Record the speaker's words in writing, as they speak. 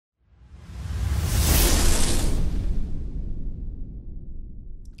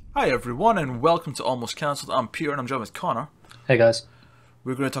Hi everyone and welcome to Almost Cancelled. I'm Peter and I'm joined with Connor. Hey guys.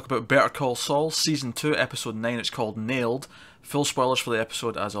 We're going to talk about Better Call Saul Season 2 Episode 9. It's called Nailed. Full spoilers for the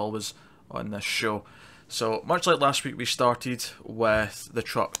episode as always on this show. So much like last week we started with the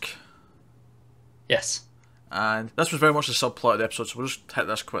truck. Yes. And this was very much the subplot of the episode, so we'll just hit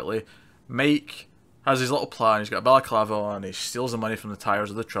this quickly. Mike has his little plan, he's got a balaclava on, he steals the money from the tyres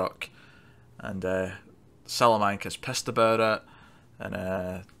of the truck. And Salamanca's pissed about it.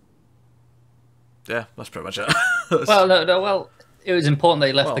 And yeah, that's pretty much it. Well, it was important that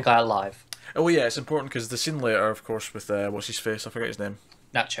he left the guy alive. Oh yeah, it's important because the scene later, of course, with what's his face? I forget his name.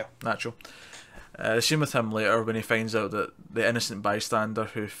 Nacho. The scene with him later when he finds out that the innocent bystander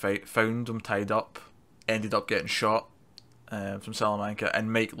who found him tied up ended up getting shot from Salamanca,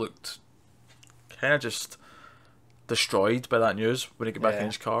 and Mike looked kind of just destroyed by that news when he got back in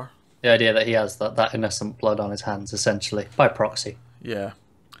his car. The idea that he has that innocent blood on his hands, essentially, by proxy. Yeah.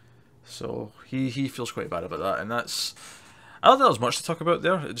 So he feels quite bad about that, and that's... I don't think there's much to talk about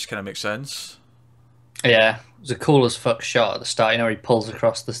there. It just kind of makes sense. Yeah, it was a cool as fuck shot at the start. You know, where he pulls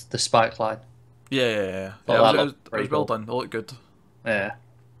across the spike line. Yeah. It was well done. It looked good. Yeah.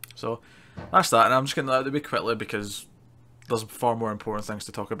 So that's that, and I'm just getting that out of the way quickly because there's far more important things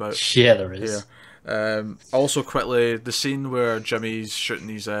to talk about. Yeah, there is. Yeah. Also, quickly, the scene where Jimmy's shooting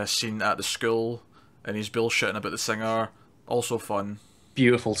his scene at the school and he's bullshitting about the singer, also fun.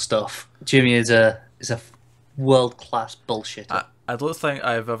 Beautiful stuff. Jimmy is a world-class bullshitter. I don't think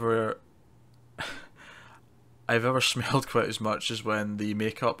I've ever smelled quite as much as when the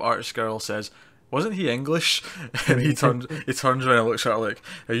makeup artist girl says, "Wasn't he English?" And he turns around and looks at her like,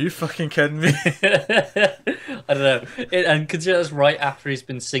 "Are you fucking kidding me?" I don't know. And consider that's right after he's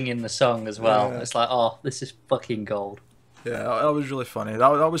been singing the song as well. It's like, oh, this is fucking gold. Yeah, that was really funny. That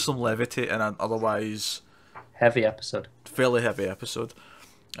was some levity in an otherwise heavy episode. Fairly heavy episode.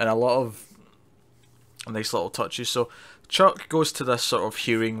 And a lot of nice little touches. So Chuck goes to this sort of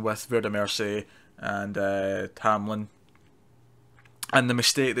hearing with Vera Mercy and Hamlin. And the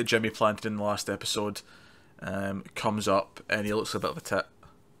mistake that Jimmy planted in the last episode comes up, and he looks a bit of a tit.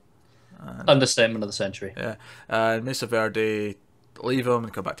 Understatement of the century. Yeah. And Mesa Verde leave him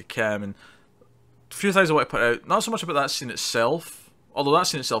and come back to Kim. And a few things I want to put out. Not so much about that scene itself, although that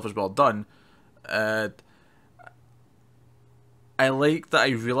scene itself is well done. I like that I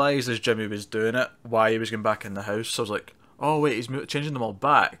realised as Jimmy was doing it why he was going back in the house. So I was like, oh wait, he's changing them all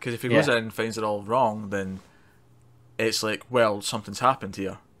back. Because if he goes in and finds it all wrong, then it's like, well, something's happened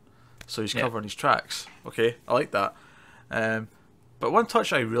here. So he's covering his tracks. Okay, I like that. But one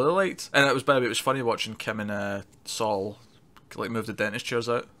touch I really liked, and it was, by the way, it was funny watching Kim and Saul like move the dentist chairs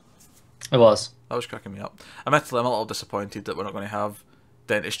out. It was. That was cracking me up. Admittedly, I'm a little disappointed that we're not going to have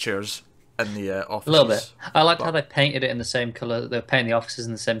dentist chairs in the offices. A little bit. I liked how they painted it in the same colour. They painted the offices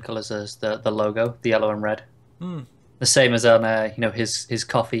in the same colours as the logo, the yellow and red. The same as on his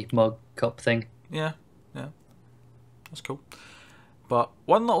coffee mug cup thing. Yeah. That's cool. But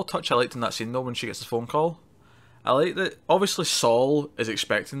one little touch I liked in that scene though, when she gets the phone call, I like that obviously Saul is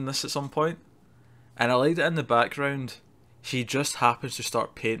expecting this at some point, and I like that in the background he just happens to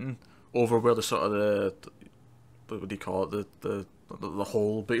start painting over where the sort of the what do you call it, the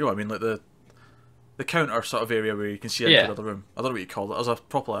hole, but you know what I mean, like the counter sort of area where you can see into the other room. I don't know what you call it. There's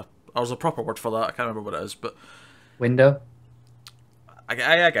a proper word for that. I can't remember what it is, but window. I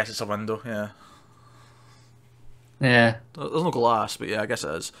guess it's a window. Yeah. Yeah. There's no glass, but yeah, I guess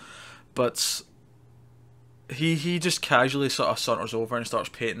it is. But he just casually sort of saunters over and starts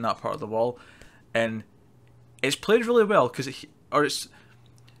painting that part of the wall, and it's played really well because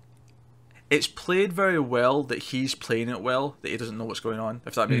it's played very well that he's playing it well, that he doesn't know what's going on,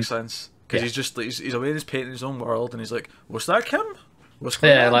 if that makes sense. Because he's away in his painting his own world, and he's like, "What's that, Kim? What's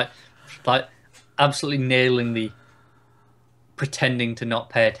going on?" like absolutely nailing the pretending to not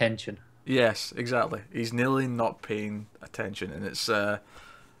pay attention. Yes, exactly. He's nearly not paying attention, and it's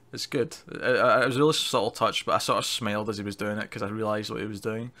good. It was a really subtle touch, but I sort of smiled as he was doing it because I realised what he was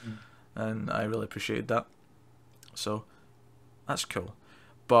doing, and I really appreciated that. So that's cool.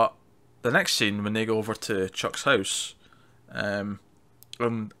 But the next scene, when they go over to Chuck's house,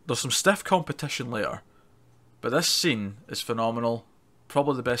 there's some stiff competition later, but this scene is phenomenal.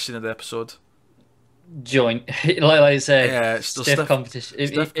 Probably the best scene of the episode. Joint, like I say, it's stiff competition.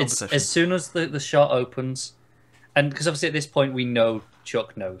 It's as soon as the shot opens, and because obviously at this point we know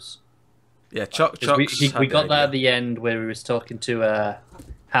Chuck knows. Yeah, Chuck. We got that at the end where he was talking to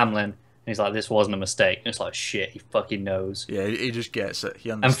Hamlin, and he's like, "This wasn't a mistake." And it's like, shit, he fucking knows. Yeah, he just gets it.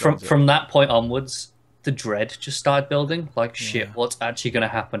 He understands. And from that point onwards, the dread just started building. Like, shit, what's actually going to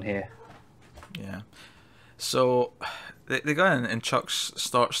happen here? Yeah. So they go in and Chuck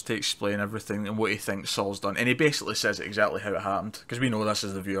starts to explain everything and what he thinks Saul's done, and he basically says exactly how it happened because we know this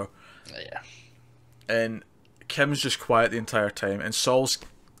as the viewer. Yeah. And Kim's just quiet the entire time, and Saul's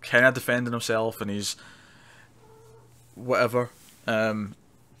kind of defending himself, and he's whatever. And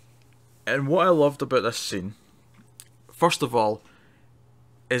what I loved about this scene, first of all,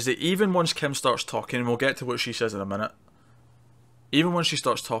 is that even once Kim starts talking, and we'll get to what she says in a minute, even when she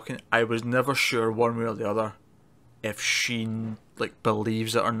starts talking, I was never sure one way or the other if she like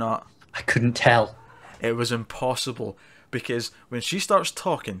believes it or not. I couldn't tell. It was impossible because when she starts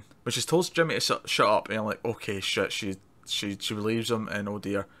talking, when she's told Jimmy to shut up, and I'm like, okay, shit, she believes him, and oh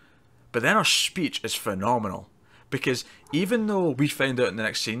dear. But then her speech is phenomenal because even though we find out in the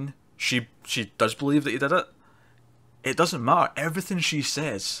next scene she does believe that he did it, it doesn't matter. Everything she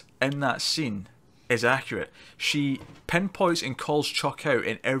says in that scene is accurate. She pinpoints and calls Chuck out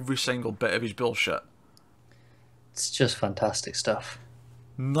in every single bit of his bullshit. It's just fantastic stuff.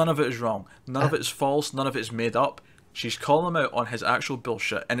 None of it is wrong. None of it is false. None of it is made up. She's calling him out on his actual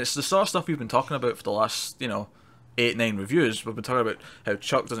bullshit. And it's the sort of stuff we've been talking about for the last, 8-9 reviews. We've been talking about how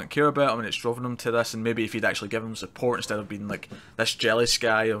Chuck doesn't care about him and it's driven him to this, and maybe if he'd actually given him support instead of being like this jealous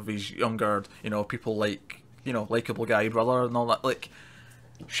guy of his younger, people like, likeable guy brother and all that. Like,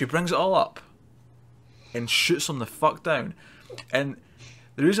 she brings it all up and shoots him the fuck down. And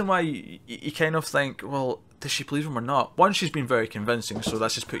the reason why you kind of think, well, does she believe him or not? One, she's been very convincing, so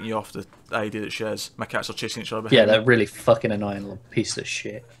that's just putting you off the idea that she is. My cats are chasing each other behind Yeah, me. they're really fucking annoying little piece of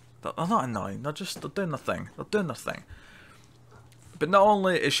shit. They're not annoying, they're doing their thing. They're doing their thing. But not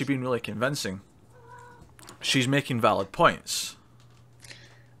only is she being really convincing, she's making valid points.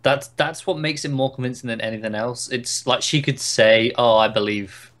 That's what makes it more convincing than anything else. It's like she could say, "Oh, I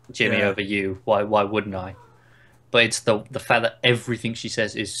believe Jimmy over you. Why wouldn't I?" But it's the fact that everything she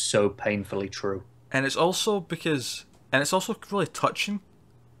says is so painfully true. And it's also really touching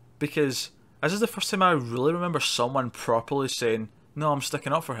because this is the first time I really remember someone properly saying, "No, I'm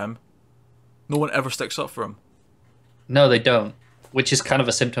sticking up for him." No one ever sticks up for him. No, they don't. Which is kind of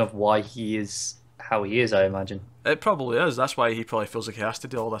a symptom of why he is how he is, I imagine. It probably is. That's why he probably feels like he has to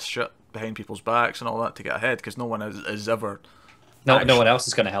do all this shit behind people's backs and all that to get ahead, because no one is ever... No one else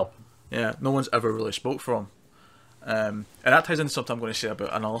is going to help him. Yeah, no one's ever really spoke for him. And that ties into something I'm going to say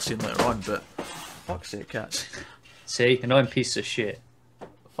about another scene later on, but... Fuck's sake, cats. See? Annoying piece of shit.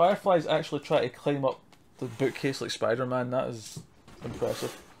 Fireflies actually try to climb up the bookcase like Spider-Man. That is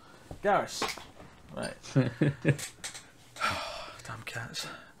impressive. Garrus. Right. Damn cats.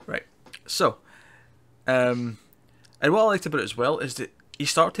 Right. So, and what I liked about it as well is that he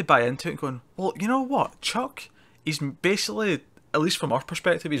started to buy into it and going, well, you know what? Chuck, he's basically, at least from our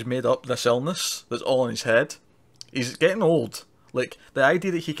perspective, he's made up this illness that's all in his head. He's getting old. Like, the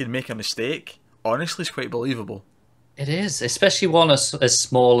idea that he could make a mistake, honestly, is quite believable. It is, especially one as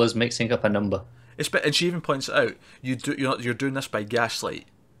small as mixing up a number. And she even points it out. You're doing this by gaslight.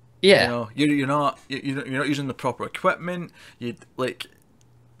 Yeah. You're not using the proper equipment.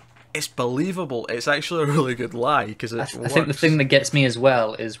 It's believable. It's actually a really good lie because I think the thing that gets me as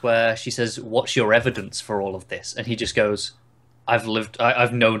well is where she says, "What's your evidence for all of this?" And he just goes,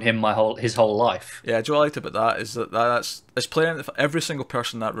 I've known him his whole life." Yeah, do you know what I liked about that is that's it's playing for every single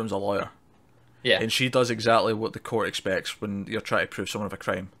person in that room's a lawyer. Yeah. And she does exactly what the court expects when you're trying to prove someone of a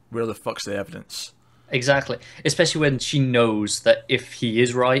crime. Where the fuck's the evidence? Exactly. Especially when she knows that if he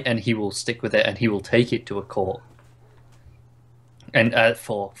is right, and he will stick with it, and he will take it to a court, and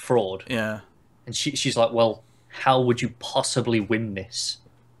for fraud. Yeah. And she's like, well, how would you possibly win this?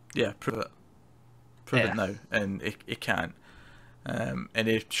 Yeah, prove it. Prove it now, and it can't.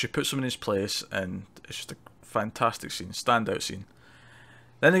 And she puts him in his place, and it's just a fantastic scene, standout scene.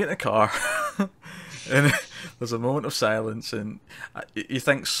 Then they get in the car, and there's a moment of silence, and you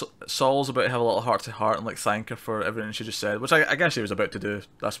think Saul's about to have a little heart-to-heart and like thank her for everything she just said, which I guess he was about to do.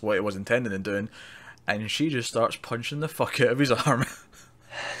 That's what he was intending on doing. And she just starts punching the fuck out of his arm.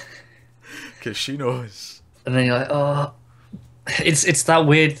 Because she knows. And then you're like, oh... It's that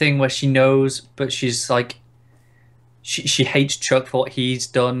weird thing where she knows, but she's like... She hates Chuck for what he's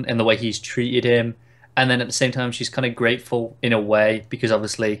done and the way he's treated him. And then at the same time, she's kind of grateful in a way, because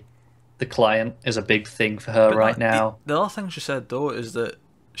obviously the client is a big thing for her now. The other thing she said, though, is that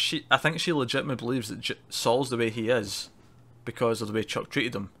I think she legitimately believes that Saul's the way he is because of the way Chuck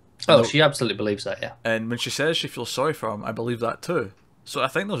treated him. Oh, she absolutely believes that, yeah. And when she says she feels sorry for him, I believe that too. So I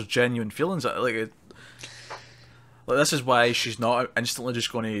think there's genuine feelings that, like this is why she's not instantly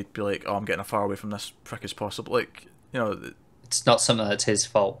just going to be like, oh, I'm getting as far away from this prick as possible. Like, it's not something that's his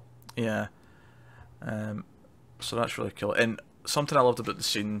fault. Yeah. So that's really cool. And something I loved about the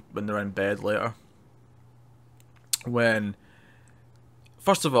scene when they're in bed later when,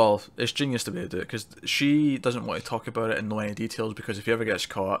 first of all, it's genius to be able to do it because she doesn't want to talk about it and know any details, because if he ever gets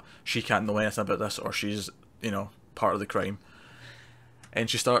caught, she can't know anything about this, or she's, part of the crime. And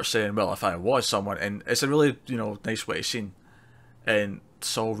she starts saying, well, if I was someone, and it's a really, nice way to scene. And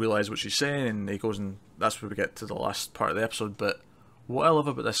Saul realises what she's saying, and he goes, and that's where we get to the last part of the episode. But what I love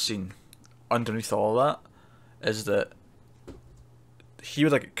about this scene, underneath all of that, is that he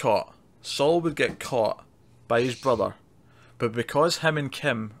would get caught. Saul would get caught by his brother, but because him and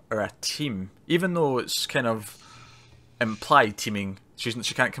Kim are a team, even though it's kind of implied teaming, she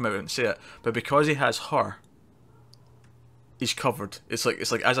can't come out and say it, but because he has her, he's covered. It's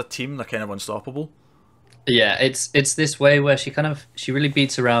like as a team, they're kind of unstoppable. Yeah, it's this way where she really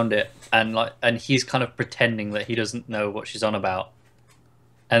beats around it, and he's kind of pretending that he doesn't know what she's on about,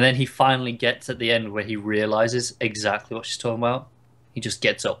 and then he finally gets at the end where he realizes exactly what she's talking about. He just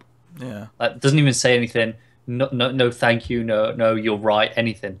gets up. Yeah, Doesn't even say anything. No, thank you. No, you're right.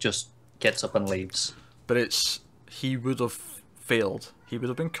 Anything. Just gets up and leaves. but he would have failed. He would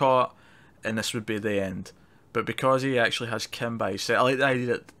have been caught, and this would be the end. But because he actually has Kim by his side, I like the idea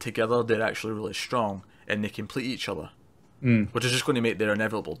that together they're actually really strong and they complete each other, which is just going to make their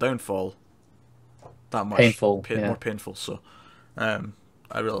inevitable downfall that much Painful, more painful. So, I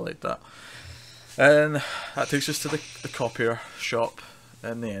really like that. And that takes us to the copier shop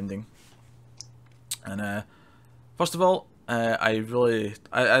and the ending. And first of all, I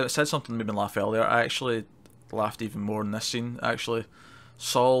said something that made me laugh earlier. I actually laughed even more in this scene. Actually,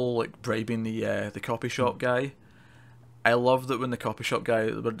 Saul bribing the copy shop guy. I love that when the copy shop guy,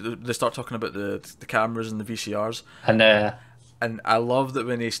 they start talking about the cameras and the VCRs, and I love that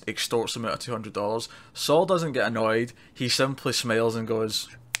when he extorts him out of $200, Saul doesn't get annoyed. He simply smiles and goes,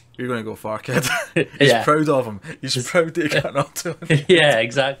 "You're going to go far, kid." He's proud of him. He's proud that he got up to him. Yeah,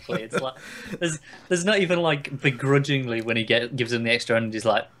 exactly. It's like there's not even begrudgingly when he gives him the extra, and he's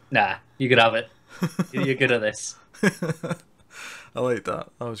like, "Nah, you could have it. You're good at this." I like that.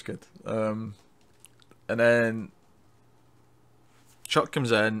 That was good. And then Chuck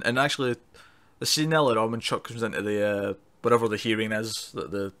comes in, and actually, the scene earlier on when Chuck comes into the whatever the hearing is that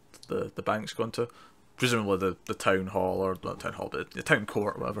the bank's gone to, presumably the town hall, or not town hall, but the town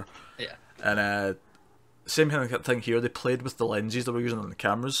court, or whatever. Yeah. And same kind of thing here. They played with the lenses they were using on the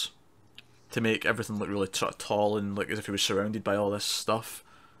cameras to make everything look really sort of tall and as if he was surrounded by all this stuff.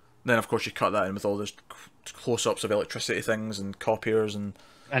 And then of course you cut that in with all those close-ups of electricity things and copiers and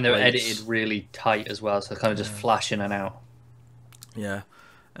they're lights. edited really tight as well, so kind of just flash in and out. Yeah,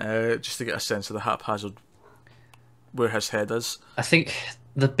 just to get a sense of the haphazard where his head is. I think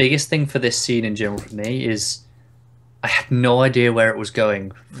the biggest thing for this scene in general for me is I had no idea where it was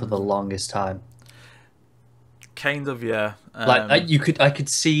going for the longest time. Kind of, yeah. I could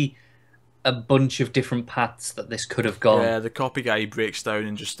see a bunch of different paths that this could have gone. Yeah, the copy guy breaks down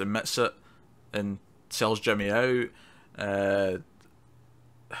and just admits it and sells Jimmy out.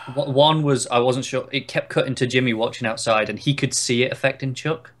 One was, I wasn't sure. It kept cutting to Jimmy watching outside, and he could see it affecting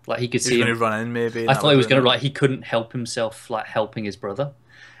Chuck. He could see him. He was going to run in, maybe. I thought he was going to he couldn't help himself, helping his brother.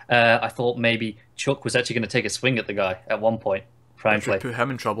 I thought maybe Chuck was actually going to take a swing at the guy at one point. Frankly, put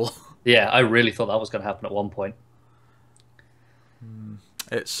him in trouble. Yeah, I really thought that was going to happen at one point.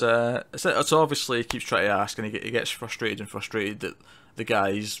 It's obviously he keeps trying to ask, and he gets frustrated that the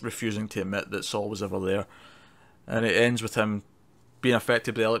guy's refusing to admit that Saul was ever there, and it ends with him being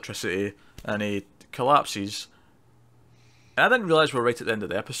affected by the electricity, and he collapses. And I didn't realise we're right at the end of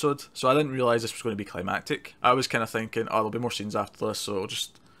the episode, so I didn't realise this was going to be climactic. I was kind of thinking, oh, there'll be more scenes after this, so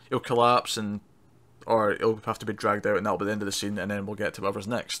it'll collapse, or it'll have to be dragged out, and that'll be the end of the scene, and then we'll get to whatever's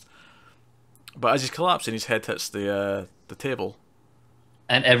next. But as he's collapsing, his head hits the table,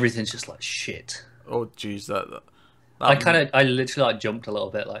 and everything's just like shit. Oh jeez, that I literally jumped a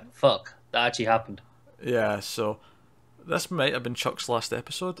little bit, fuck, that actually happened. Yeah, so this might have been Chuck's last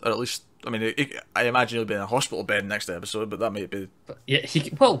episode, or at least, I mean, I imagine he'll be in a hospital bed next episode, but that might be. But yeah, he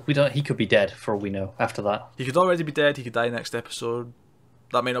could be dead for all we know after that. He could already be dead. He could die next episode.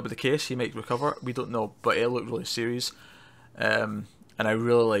 That might not be the case. He might recover. We don't know, but it looked really serious. And I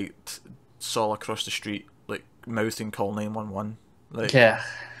really liked Saul across the street, mouthing "call 911." Yeah.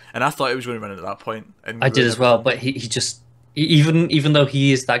 And I thought he was going to run it at that point. I did as well, but he just, even though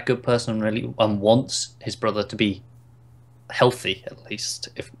he is that good person and wants his brother to be healthy, at least,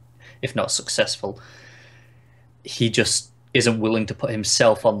 if not successful, he just isn't willing to put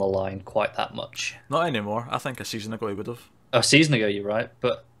himself on the line quite that much. Not anymore. I think a season ago he would have. A season ago, you're right,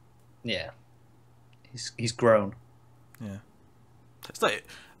 but yeah, he's grown. Yeah, it's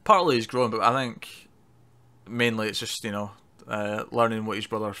partly he's grown, but I think mainly it's just learning what his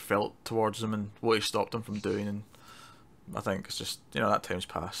brother felt towards him and what he stopped him from doing, and I think it's just, that time's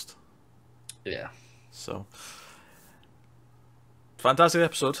passed. Yeah. So, fantastic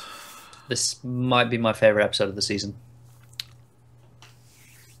episode. This might be my favorite episode of the season.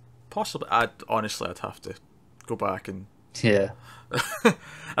 Possibly. I'd have to go back and... Yeah.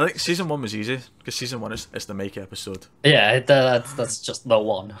 I think season 1 was easy, because season 1 is the Mike episode. Yeah, that's just the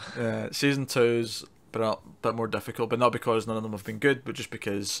one. Season 2's been a bit more difficult, but not because none of them have been good, but just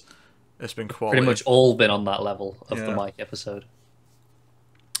because it's been quality. Pretty much all been on that level of the Mike episode.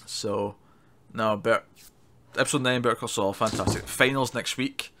 So, no, episode 9, Better Call Saul, fantastic. Finals next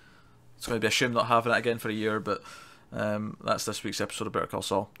week. It's going to be a shame not having it again for a year, but that's this week's episode of Better Call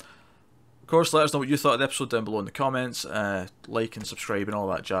Saul. Of course, let us know what you thought of the episode down below in the comments. Like and subscribe and all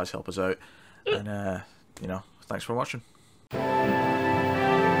that jazz help us out. And, thanks for watching.